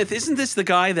 John Smith, isn't this the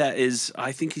guy that is,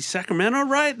 I think he's Sacramento,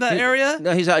 right? That area?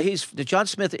 No, John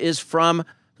Smith is from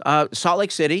Salt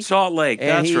Lake City. Salt Lake,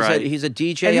 And that's right. He's a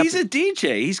DJ. And up- he's a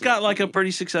DJ. He's got like a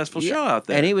pretty successful show out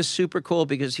there. And he was super cool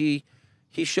because he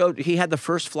had the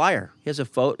first flyer. He has a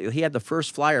photo. He had the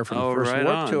first flyer from the first right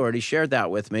Warped on. Tour, and he shared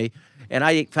that with me. And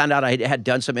I found out I had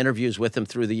done some interviews with him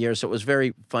through the years, so it was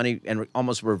very funny and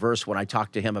almost reverse when I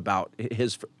talked to him about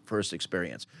his first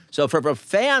experience. So from a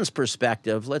fan's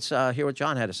perspective, let's hear what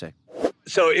John had to say.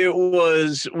 So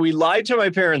we lied to my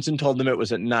parents and told them it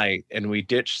was at night, and we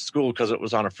ditched school because it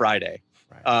was on a Friday.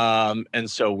 Right. And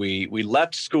so we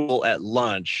left school at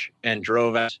lunch and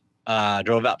drove out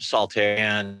to Saltaire.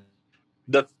 And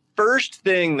the first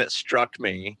thing that struck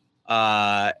me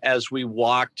as we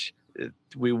walked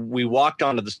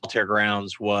onto the Saltaire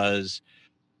grounds was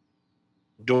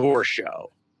door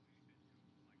show.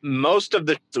 Most of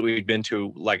the that we'd been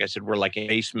to, like I said, were like a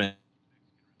basement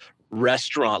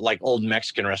restaurant, like old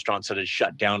Mexican restaurants that had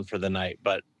shut down for the night.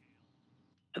 But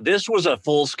this was a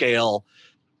full-scale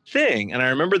thing. And I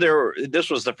remember this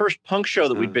was the first punk show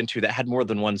that we'd been to that had more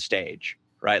than one stage,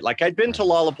 right? Like I'd been to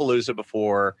Lollapalooza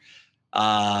before,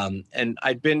 and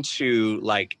I'd been to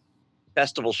like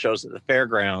festival shows at the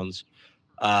fairgrounds.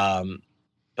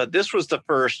 But this was the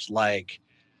first, like,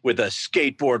 with a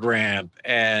skateboard ramp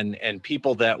and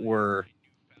people that were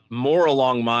more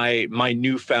along my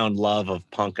newfound love of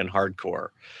punk and hardcore.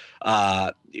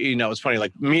 It's funny,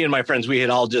 like me and my friends, we had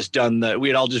all just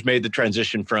made the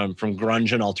transition from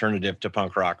grunge and alternative to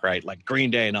punk rock, right? Like Green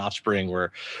Day and Offspring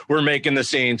were making the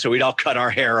scene. So we'd all cut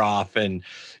our hair off and,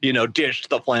 ditched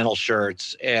the flannel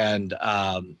shirts. And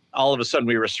all of a sudden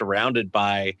we were surrounded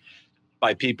by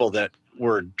people that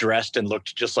were dressed and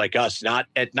looked just like us, not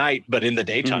at night, but in the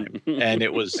daytime. And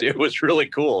it was really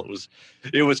cool.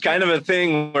 It was kind of a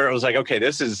thing where it was like, okay,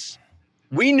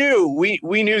 we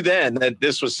knew then that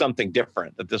this was something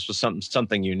different, that this was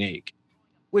something unique.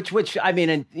 Which I mean,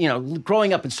 and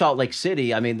growing up in Salt Lake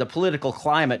City, I mean, the political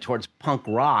climate towards punk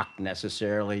rock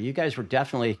necessarily, you guys were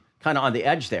definitely kind of on the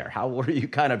edge there. How were you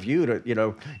kind of viewed,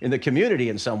 in the community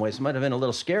in some ways? It might have been a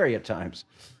little scary at times.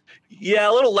 Yeah,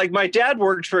 a little. Like my dad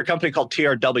worked for a company called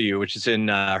TRW, which is in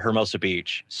Hermosa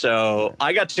Beach. So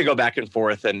I got to go back and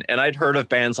forth, and I'd heard of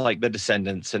bands like The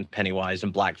Descendants and Pennywise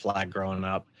and Black Flag growing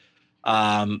up.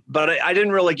 But I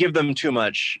didn't really give them too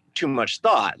much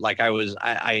thought. Like I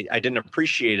didn't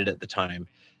appreciate it at the time.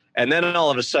 And then all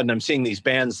of a sudden I'm seeing these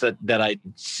bands that I'd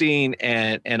seen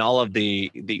and all of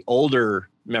the older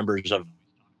members of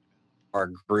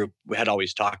our group had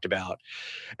always talked about.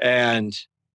 And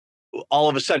all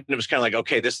of a sudden it was kind of like,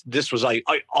 okay, this was like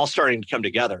all starting to come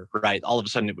together, right? All of a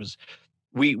sudden it was,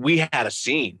 we had a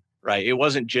scene, right? It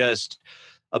wasn't just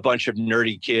a bunch of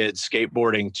nerdy kids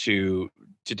skateboarding to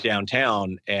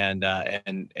downtown and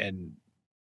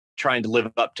trying to live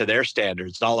up to their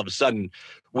standards. All of a sudden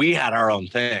we had our own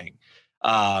thing.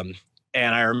 And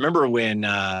I remember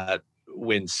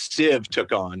when Civ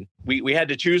took on, we had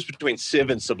to choose between Civ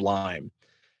and Sublime.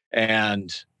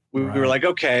 And we were like,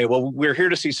 okay, well, we're here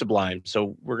to see Sublime,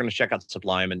 so we're going to check out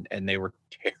Sublime, and they were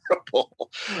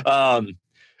terrible.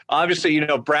 Obviously,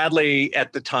 Bradley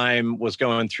at the time was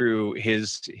going through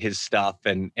his stuff,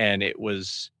 and it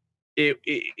was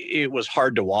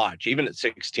hard to watch. Even at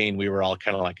 16, we were all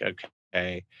kind of like,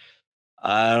 okay,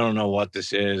 I don't know what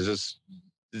this is.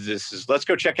 This is, let's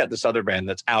go check out this other band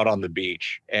that's out on the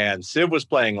beach. And Civ was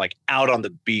playing like out on the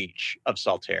beach of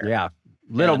Saltaire. Yeah.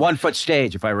 Little 1 foot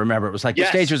stage, if I remember. It was like the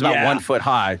stage was about 1 foot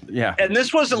high. Yeah. And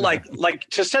this wasn't like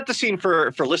to set the scene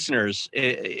for listeners.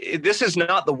 This is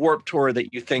not the Warped Tour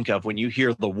that you think of when you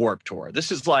hear the Warped Tour.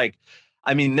 This is like,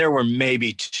 I mean, there were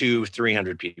maybe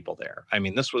 200-300 people there. I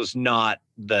mean, this was not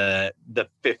the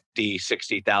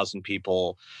 50,000-60,000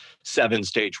 people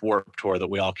 7-stage Warped Tour that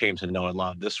we all came to know and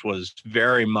love. This was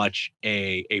very much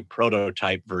a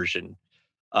prototype version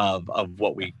of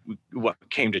what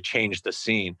came to change the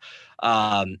scene.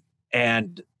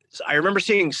 And I remember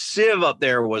seeing Civ up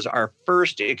there was our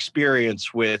first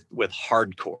experience with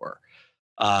hardcore,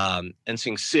 and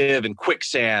seeing Civ and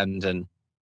Quicksand and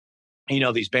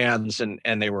these bands, and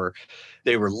they were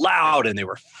loud and they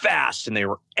were fast and they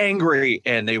were angry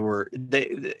and it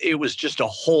was just a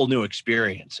whole new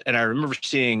experience. And I remember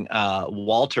seeing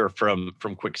Walter from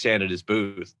Quicksand at his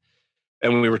booth.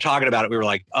 And when we were talking about it, we were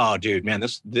like, oh, dude, man,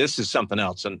 this is something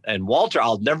else. And Walter,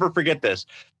 I'll never forget this.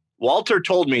 Walter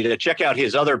told me to check out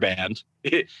his other band,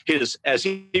 as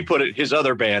he put it, his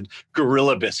other band,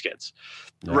 Gorilla Biscuits,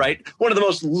 right? One of the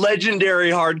most legendary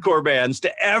hardcore bands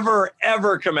to ever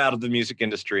come out of the music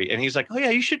industry. And he's like, oh, yeah,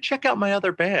 you should check out my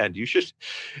other band. You should.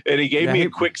 And he gave me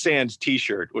a Quicksand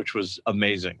T-shirt, which was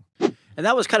amazing. And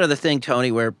that was kind of the thing,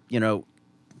 Tony, where,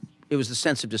 it was the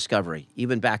sense of discovery,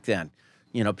 even back then.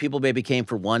 People maybe came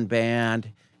for one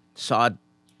band, saw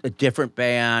a different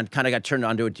band, kind of got turned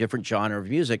on to a different genre of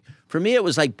music. For me, it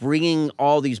was like bringing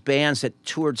all these bands that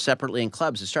toured separately in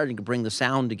clubs and starting to bring the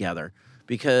sound together,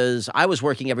 because I was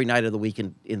working every night of the week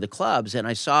in the clubs, and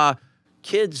I saw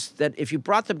kids that if you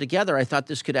brought them together, I thought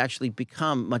this could actually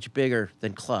become much bigger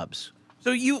than clubs.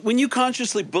 So when you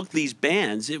consciously booked these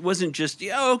bands, it wasn't just,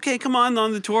 okay, come on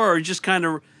the tour, or just kind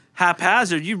of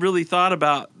haphazard. You really thought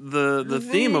about the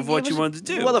theme of what you wanted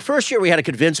to do. Well, the first year we had to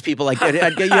convince people, like you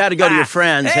had to go to your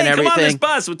friends hey, and everything. Come on this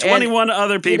bus with 21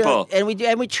 other people. And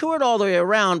we toured all the way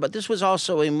around, but this was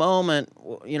also a moment,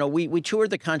 we toured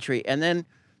the country, and then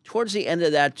towards the end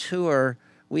of that tour,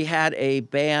 we had a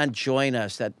band join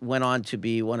us that went on to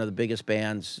be one of the biggest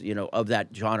bands, of that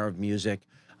genre of music,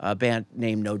 a band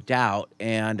named No Doubt.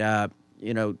 And,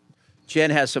 Jen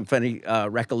has some funny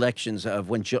recollections of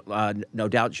when No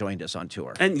Doubt joined us on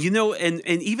tour. And,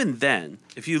 and even then,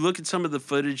 if you look at some of the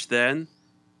footage then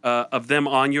of them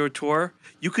on your tour,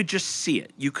 you could just see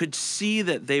it. You could see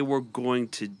that they were going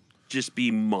to just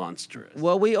be monstrous.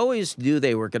 Well, we always knew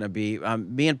they were going to be.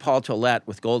 Me and Paul Tollett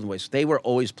with Golden Voice, they were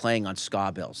always playing on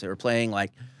ska bills. They were playing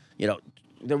like,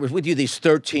 there was with you these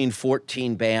 13,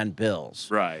 14 band bills.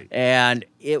 Right. And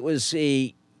it was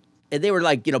and they were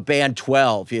like, band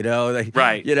 12,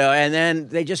 Right. And then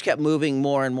they just kept moving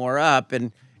more and more up.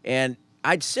 And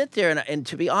I'd sit there and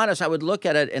to be honest, I would look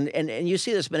at it and you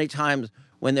see this many times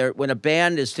when a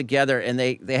band is together and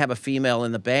they have a female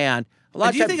in the band.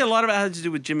 Do you think a lot of it had to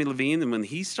do with Jimmy Levine and when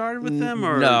he started with them?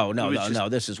 Or No.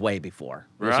 This is way before.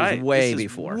 Right. This is way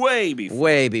before.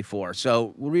 Way before.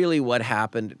 So really what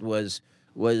happened was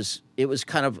it was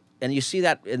kind of, and you see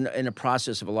that in a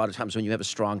process of a lot of times when you have a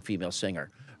strong female singer.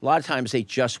 A lot of times they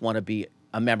just want to be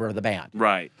a member of the band.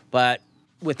 Right. But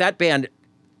with that band,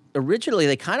 originally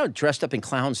they kind of dressed up in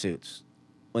clown suits.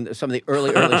 When some of the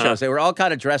early shows, they were all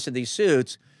kind of dressed in these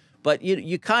suits. But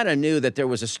you kind of knew that there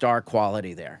was a star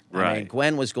quality there. Right. I mean,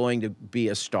 Gwen was going to be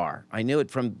a star. I knew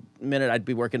it from the minute I'd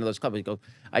be working in those clubs.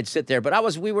 I'd sit there,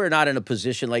 but we were not in a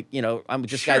position like, I'm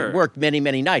just Sure. I worked many,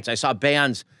 many nights. I saw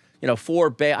bands, 4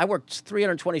 bands. I worked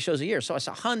 320 shows a year, so I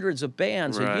saw hundreds of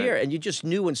bands Right. a year, and you just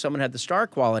knew when someone had the star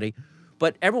quality.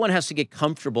 But everyone has to get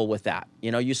comfortable with that.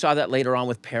 You saw that later on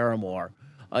with Paramore.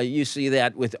 You see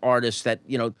that with artists that,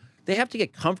 they have to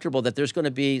get comfortable that there's going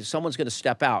to be, someone's going to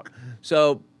step out.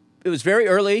 So it was very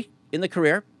early in the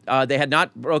career. They had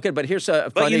not broken, but here's a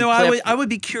funny clip. I would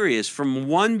be curious from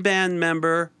one band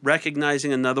member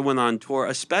recognizing another one on tour,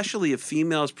 especially a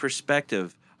female's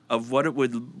perspective of what it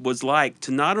was like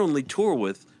to not only tour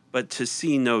with, but to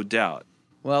see No Doubt.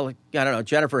 Well, I don't know.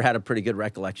 Jennifer had a pretty good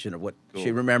recollection of what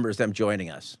she remembers them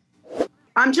joining us.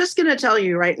 I'm just going to tell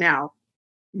you right now,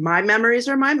 my memories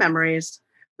are my memories,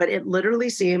 but it literally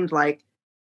seemed like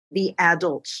the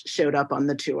adults showed up on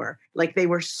the tour. Like they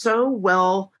were so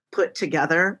well put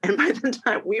together. And by the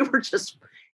time we were just,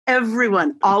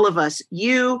 everyone, all of us,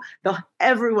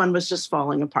 everyone was just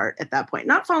falling apart at that point.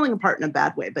 Not falling apart in a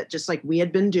bad way, but just like we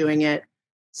had been doing it.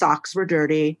 Socks were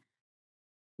dirty.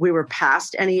 We were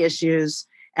past any issues.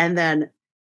 And then,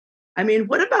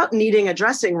 what about needing a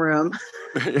dressing room?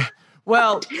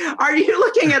 Well, are you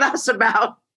looking at us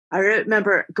about? I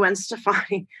remember Gwen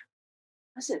Stefani.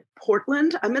 Was it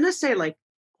Portland? I'm going to say like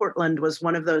Portland was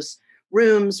one of those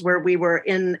rooms where we were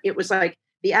in. It was like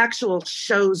the actual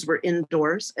shows were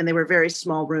indoors and they were very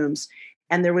small rooms.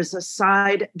 And there was a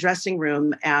side dressing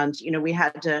room. And,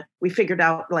 we figured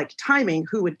out like timing,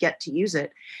 who would get to use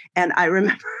it. And I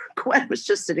remember Gwen was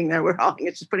just sitting there. We're all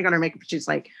just putting on her makeup. She's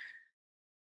like,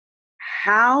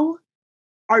 how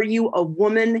are you a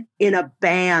woman in a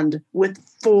band with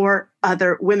 4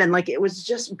 other women? Like it was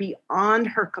just beyond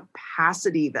her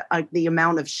capacity, the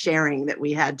amount of sharing that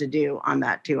we had to do on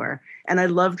that tour. And I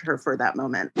loved her for that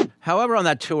moment. However, on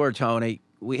that tour, Tony,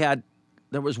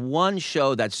 there was one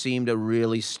show that seemed to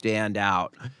really stand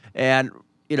out. And,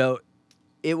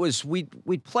 it was, we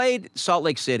played Salt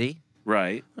Lake City.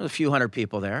 Right. A few hundred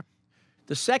people there.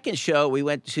 The second show, we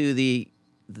went to the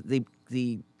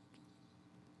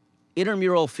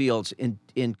intramural fields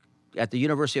at the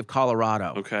University of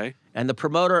Colorado. Okay. And the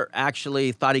promoter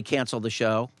actually thought he canceled the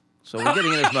show. So we're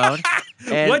getting in his mode.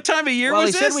 And, what time of year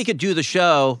was this? Well, he said we could do the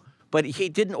show, but he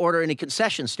didn't order any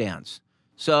concession stands.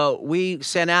 So we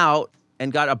sent out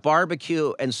and got a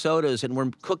barbecue and sodas, and we're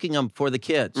cooking them for the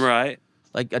kids. Right.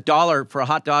 Like $1 for a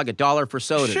hot dog, $1 for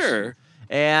sodas. Sure.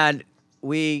 And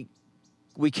we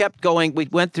kept going. We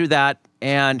went through that,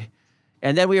 and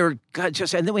then then we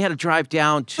had to drive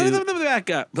down to. Let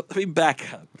me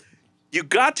back up. You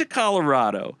got to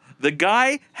Colorado. The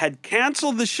guy had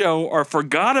canceled the show or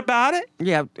forgot about it,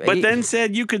 Yeah, but then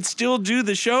said you could still do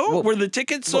the show. Well, were the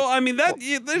tickets sold? I mean,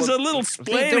 there's a little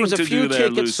explaining there was a to few do there,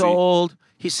 tickets Lucy. sold.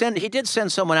 He did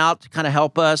send someone out to kind of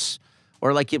help us,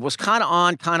 or like it was kind of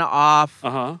on, kind of off.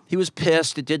 Uh-huh. He was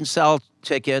pissed. It didn't sell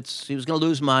tickets. He was going to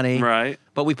lose money. Right.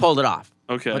 But we pulled it off.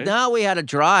 Okay. But now we had to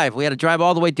drive. We had to drive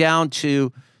all the way down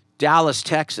to Dallas,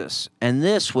 Texas. And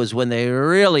this was when they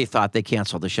really thought they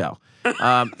canceled the show.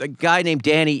 A guy named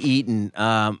Danny Eaton,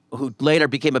 who later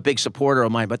became a big supporter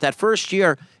of mine. But that first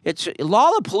year,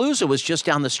 Lollapalooza was just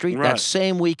down the street Right. that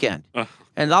same weekend.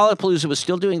 And Lollapalooza was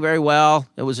still doing very well.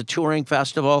 It was a touring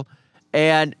festival.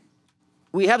 And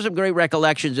we have some great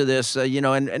recollections of this,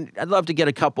 and I'd love to get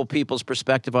a couple people's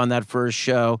perspective on that first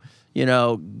show.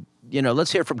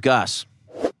 Let's hear from Gus.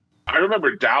 I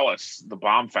remember Dallas, the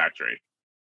Bomb Factory.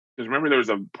 Because remember there was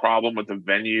a problem with the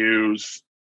venues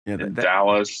in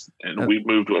Dallas, and we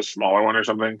moved to a smaller one or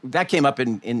something. That came up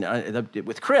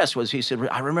with Chris. He said,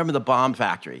 I remember the Bomb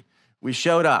Factory. We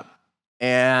showed up,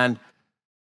 and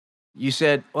you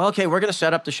said, well, okay, we're going to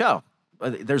set up the show.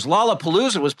 There's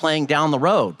Lollapalooza was playing down the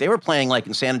road. They were playing like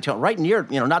in San Antonio, right near,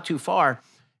 not too far.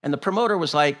 And the promoter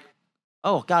was like,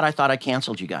 oh, God, I thought I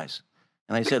canceled you guys.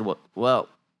 And I said, well,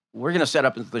 we're going to set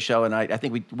up the show. And I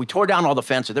think we tore down all the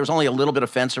fences. There was only a little bit of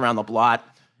fence around the lot.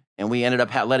 And we ended up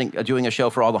doing a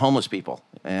show for all the homeless people.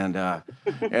 And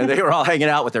they were all hanging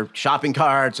out with their shopping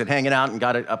carts and hanging out and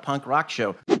got a punk rock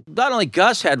show. Not only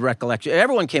Gus had recollection,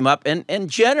 everyone came up. And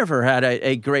Jennifer had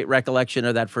a great recollection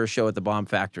of that first show at the Bomb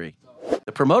Factory.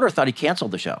 The promoter thought he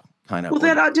canceled the show, kind of.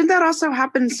 Well, didn't that also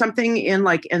happen something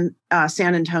in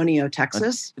San Antonio,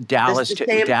 Texas? Dallas,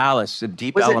 the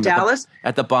Deep Was Element it Dallas?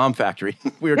 At the Bomb Factory.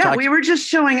 We were just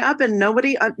showing up, and no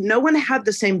one had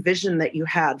the same vision that you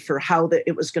had for how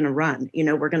it was going to run.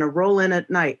 We're going to roll in at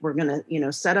night. We're going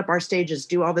to, set up our stages,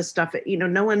 do all this stuff.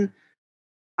 No one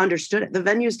understood it. The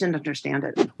venues didn't understand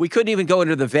it. We couldn't even go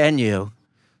into the venue.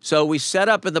 So we set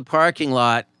up in the parking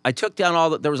lot. I took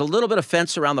down there was a little bit of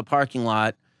fence around the parking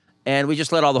lot, and we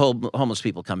just let all the homeless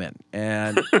people come in.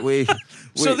 And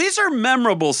So these are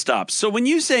memorable stops. So when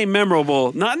you say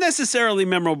memorable, not necessarily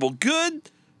memorable good.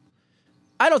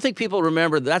 I don't think people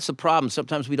remember. That's the problem.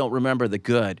 Sometimes we don't remember the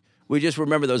good. We just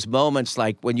remember those moments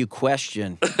like when you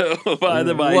question, what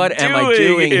am I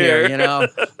doing here?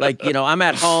 I'm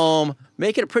at home,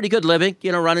 making a pretty good living,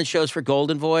 running shows for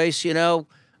Golden Voice,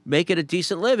 make it a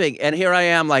decent living. And here I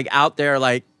am, like, out there,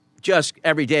 like, just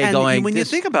every day and going. When you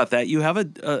think about that, you have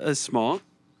a small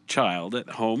child at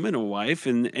home and a wife,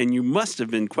 and you must have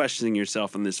been questioning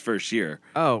yourself in this first year.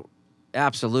 Oh,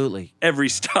 absolutely. Every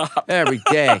stop. Every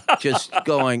day, just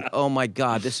going, oh, my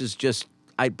God, this is just,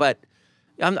 I've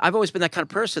always been that kind of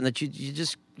person that you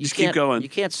just can't keep going. You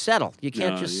can't settle. You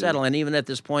can't settle. And even at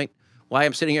this point, why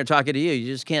I'm sitting here talking to you, you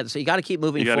just can't. So you got to keep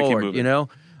moving forward,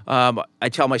 I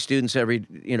tell my students all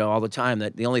the time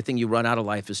that the only thing you run out of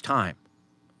life is time.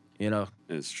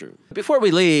 It's true. Before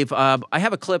we leave, I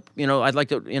have a clip, I'd like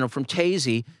to, from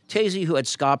Tazy, who had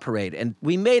Ska Parade. And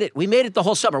we made it the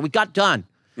whole summer. We got done.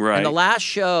 Right. And the last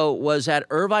show was at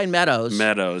Irvine Meadows.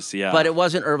 Yeah. But it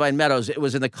wasn't Irvine Meadows. It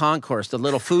was in the concourse, the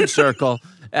little food circle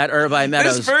at Irvine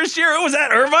Meadows. This first year, it was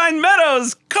at Irvine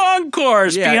Meadows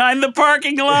concourse behind the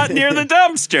parking lot near the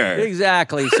dumpster.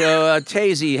 Exactly. So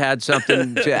Tazy had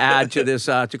something to add to this,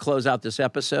 to close out this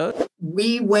episode.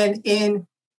 We went in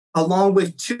along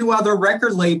with two other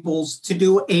record labels to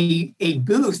do a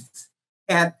booth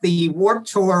at the Warped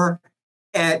Tour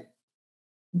at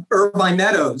Irvine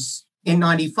Meadows in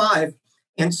 95.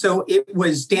 And so it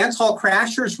was Dancehall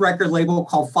Crashers record label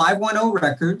called 510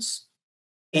 Records.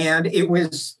 And it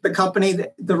was the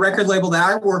record label that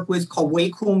I work with called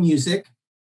Way Cool Music.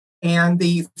 And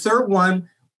the third one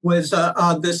was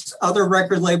this other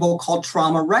record label called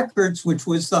Trauma Records, which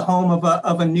was the home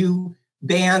of a new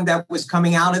band that was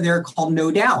coming out of there called No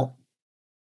Doubt.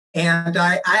 And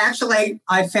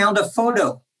I found a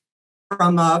photo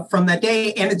from that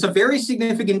day, and it's a very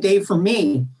significant day for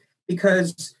me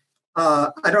because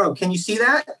I don't know, can you see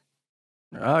that?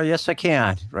 Oh, yes, I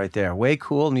can. Right there. Way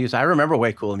Cool Music. I remember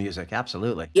Way Cool Music.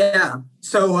 Absolutely. Yeah.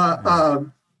 So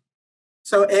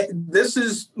this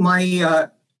is my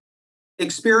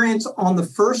experience on the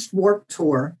first Warped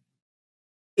Tour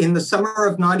in the summer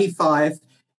of 95.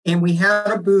 And we had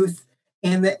a booth.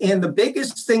 And the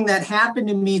biggest thing that happened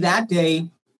to me that day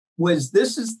was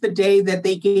this is the day that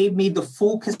they gave me the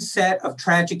full cassette of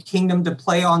Tragic Kingdom to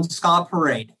play on Ska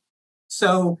Parade.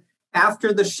 So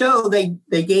after the show, they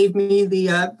gave me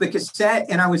the cassette,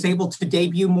 and I was able to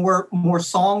debut more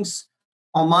songs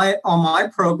on my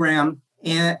program.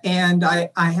 And I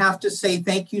have to say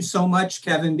thank you so much,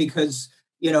 Kevin, because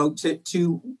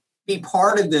to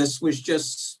part of this was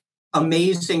just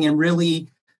amazing and really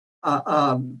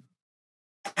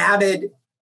added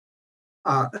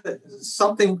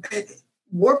something.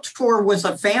 Warped Tour was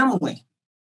a family.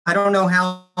 I don't know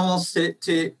how else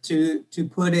to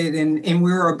put it. And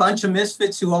we were a bunch of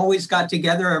misfits who always got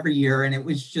together every year, and it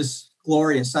was just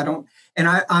glorious.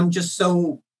 I'm just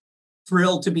so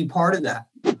thrilled to be part of that.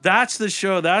 That's the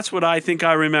show. That's what I think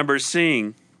I remember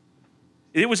seeing.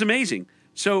 It was amazing.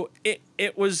 So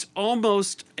it was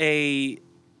almost a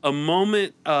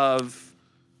moment of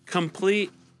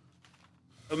complete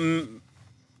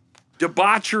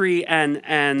debauchery and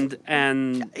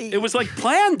it was like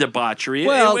planned debauchery.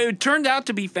 Well, it turned out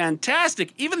to be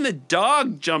fantastic. Even the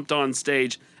dog jumped on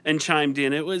stage and chimed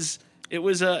in. It was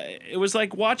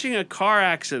like watching a car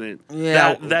accident.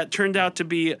 Yeah. That turned out to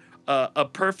be a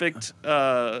perfect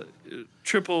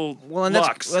triple and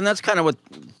lux. that's kind of what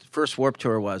first Warped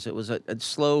Tour was. It was a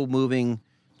slow moving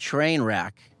train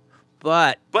wreck,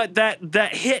 but that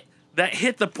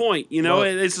hit the point. You know,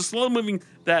 Well, it's a slow moving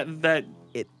that.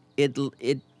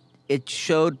 It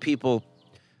showed people,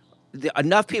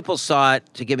 enough people saw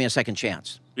it to give me a second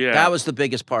chance. Yeah. That was the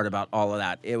biggest part about all of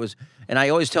that. It was, and I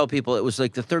always tell people it was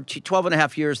like the 12 and a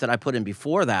half years that I put in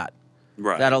before that,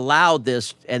 Right. that allowed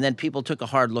this, and then people took a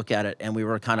hard look at it, and we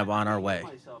were kind of on our way.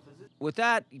 With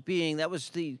that being, that was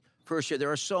the first year.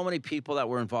 There are so many people that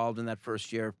were involved in that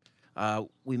first year.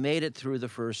 We made it through the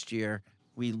first year.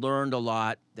 We learned a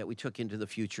lot that we took into the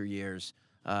future years.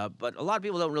 But a lot of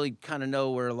people don't really kind of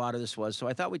know where a lot of this was. So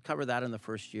I thought we'd cover that in the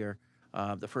first year,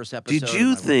 the first episode. Did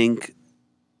you think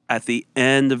at the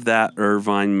end of that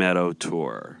Irvine Meadow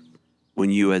tour, when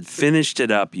you had finished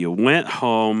it up, you went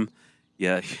home,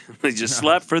 you just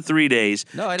slept for 3 days.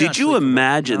 No, I did you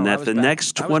imagine that the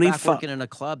next 25? I was back working in a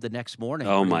club the next morning.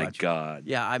 Oh pretty my much. God!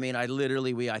 Yeah, I mean, I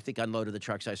think unloaded the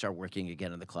trucks. I started working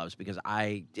again in the clubs because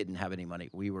I didn't have any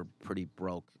money. We were pretty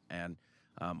broke, and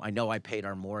I know I paid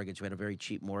our mortgage. We had a very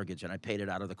cheap mortgage, and I paid it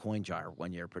out of the coin jar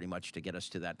one year pretty much to get us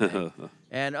to that day.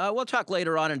 And we'll talk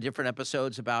later on in different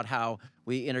episodes about how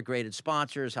we integrated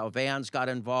sponsors, how Vans got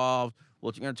involved.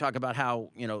 We're going to talk about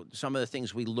how, some of the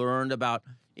things we learned about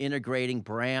integrating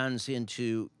brands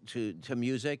into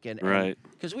music. And right.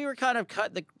 Because we were kind of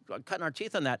cutting our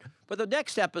teeth on that. But the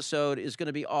next episode is going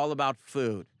to be all about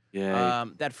food. Yeah.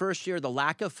 That first year, the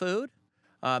lack of food.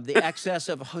 The excess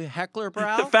of heckler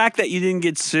brow. The fact that you didn't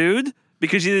get sued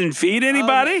because you didn't feed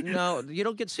anybody? No, you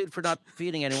don't get sued for not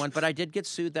feeding anyone, but I did get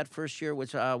sued that first year,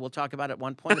 which we'll talk about at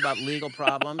one point, about legal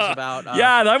problems, about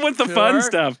yeah, that was the fun tour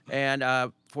stuff.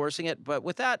 And forcing it. But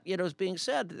with that, as being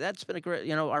said, that's been a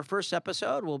great, our first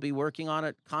episode. We'll be working on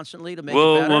it constantly to make it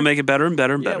better. We'll make it better and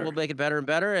better and better. Yeah, we'll make it better and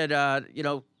better. And,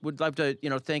 would love to,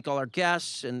 thank all our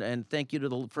guests and thank you to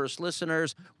the first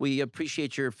listeners. We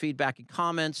appreciate your feedback and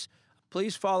comments.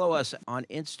 Please follow us on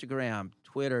Instagram,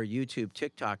 Twitter, YouTube,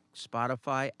 TikTok,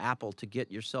 Spotify, Apple to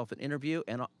get yourself an interview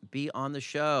and be on the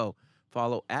show.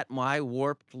 Follow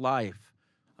 @MyWarpedLife.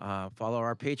 Follow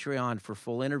our Patreon for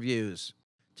full interviews.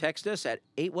 Text us at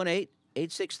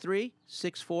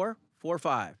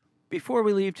 818-863-6445. Before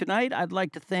we leave tonight, I'd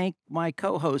like to thank my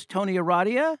co-host, Tony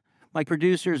Aradia, my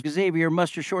producers, Xavier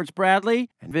Muster Shorts Bradley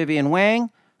and Vivian Wang.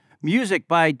 Music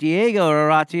by Diego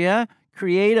Aratia.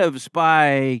 Creatives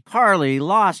by Harley,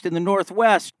 Lost in the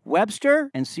Northwest, Webster,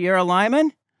 and Sierra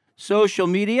Lyman. Social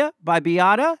media by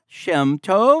Beata, Shem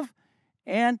Tov,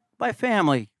 and by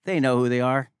family. They know who they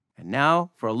are. And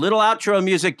now for a little outro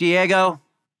music, Diego.